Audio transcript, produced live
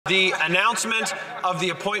The announcement of the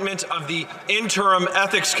appointment of the Interim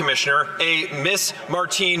Ethics Commissioner, a Miss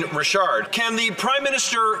Martine Richard. Can the Prime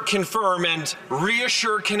Minister confirm and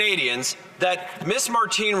reassure Canadians that Miss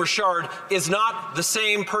Martine Richard is not the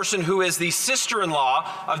same person who is the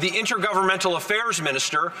sister-in-law of the Intergovernmental Affairs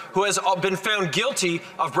Minister who has been found guilty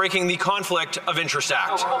of breaking the Conflict of Interest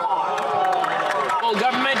Act?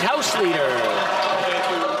 Government House Leader.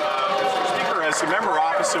 As the member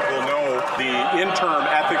opposite will know, the Interim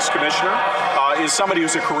Ethics Commissioner is somebody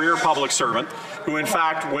who's a career public servant who in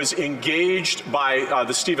fact was engaged by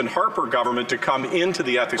the Stephen Harper government to come into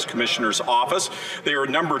the Ethics Commissioner's office. They are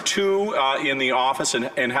number 2 in the office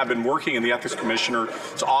and have been working in the Ethics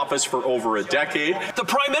Commissioner's office for over a decade. The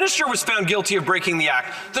Prime Minister was found guilty of breaking the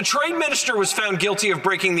Act. The Trade Minister was found guilty of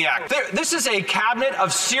breaking the Act. This is a cabinet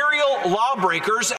of serial lawbreakers,